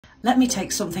Let me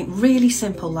take something really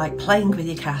simple like playing with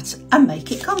your cat and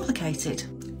make it complicated.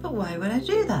 But why would I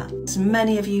do that? As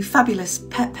many of you fabulous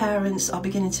pet parents are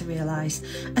beginning to realise,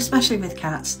 especially with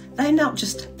cats, they're not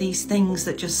just these things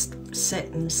that just sit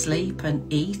and sleep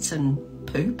and eat and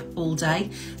poop all day.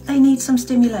 They need some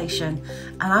stimulation,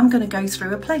 and I'm going to go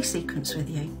through a play sequence with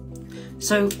you.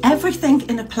 So everything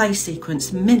in a play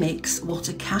sequence mimics what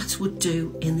a cat would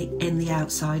do in the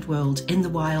outside world, in the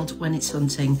wild when it's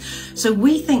hunting. So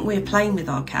we think we're playing with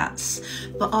our cats,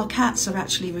 but our cats are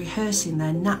actually rehearsing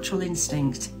their natural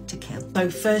instinct to kill. So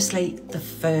firstly, the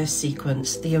first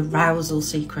sequence, the arousal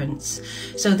sequence.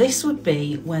 So this would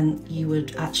be when you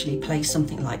would actually play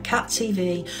something like cat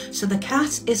TV. So the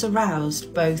cat is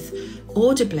aroused both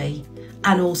audibly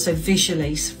and also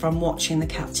visually from watching the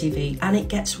cat TV, and it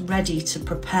gets ready to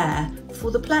prepare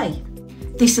for the play.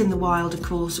 This in the wild, of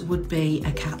course, would be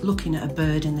a cat looking at a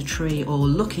bird in the tree or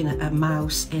looking at a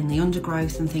mouse in the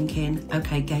undergrowth and thinking,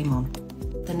 okay, game on.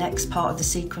 The next part of the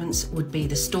sequence would be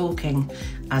the stalking.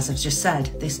 As I've just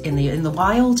said, this in the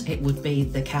wild, it would be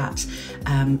the cat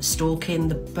stalking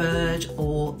the bird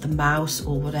or the mouse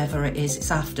or whatever it is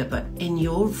it's after. But in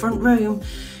your front room,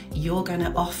 you're going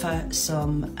to offer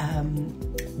some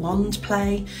wand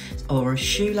play or a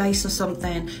shoelace or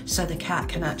something, so the cat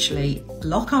can actually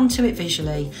lock onto it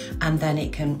visually, and then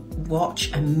it can watch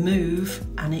and move,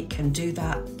 and it can do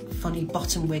that funny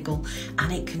bottom wiggle,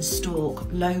 and it can stalk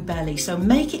low belly. So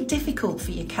make it difficult for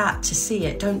your cat to see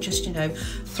it. Don't just, you know,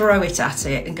 throw it at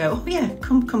it and go, oh yeah,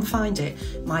 come find it.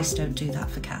 Mice don't do that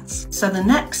for cats. So the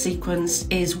next sequence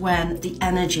is when the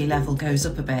energy level goes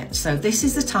up a bit. So this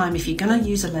is the time, if you're going to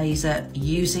use a laser,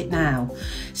 use it now.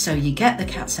 So you get the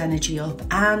cat's energy up,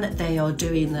 and they are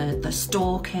doing the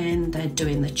stalking, they're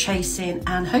doing the chasing,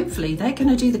 and hopefully they're going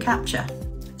to do the capture.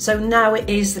 So now it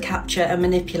is the capture and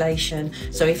manipulation.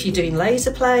 So if you're doing laser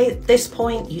play, at this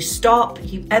point you stop,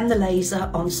 you end the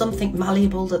laser on something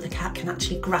malleable that the cat can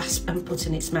actually grasp and put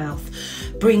in its mouth.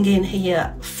 Bring in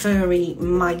here furry,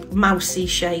 mousy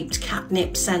shaped,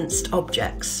 catnip sensed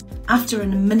objects. After a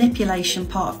manipulation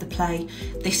part of the play,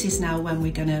 this is now when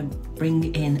we're going to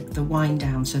bring in the wind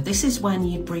down. So this is when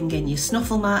you bring in your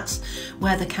snuffle mats,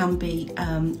 where there can be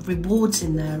rewards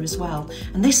in there as well.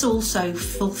 And this also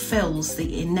fulfills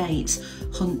the innate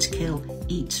hunt, kill,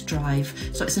 eat drive.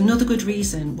 So it's another good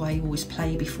reason why you always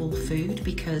play before food,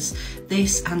 because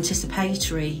this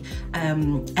anticipatory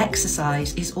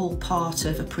exercise is all part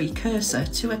of a precursor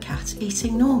to a cat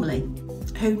eating normally.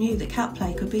 Who knew that cat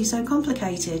play could be so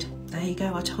complicated? There you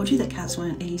go, I told you that cats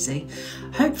weren't easy.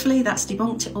 Hopefully that's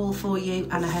debunked it all for you,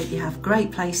 and I hope you have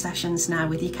great play sessions now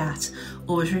with your cat.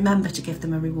 Always remember to give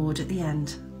them a reward at the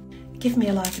end. Give me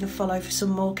a like and a follow for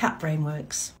some more cat brain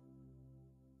works.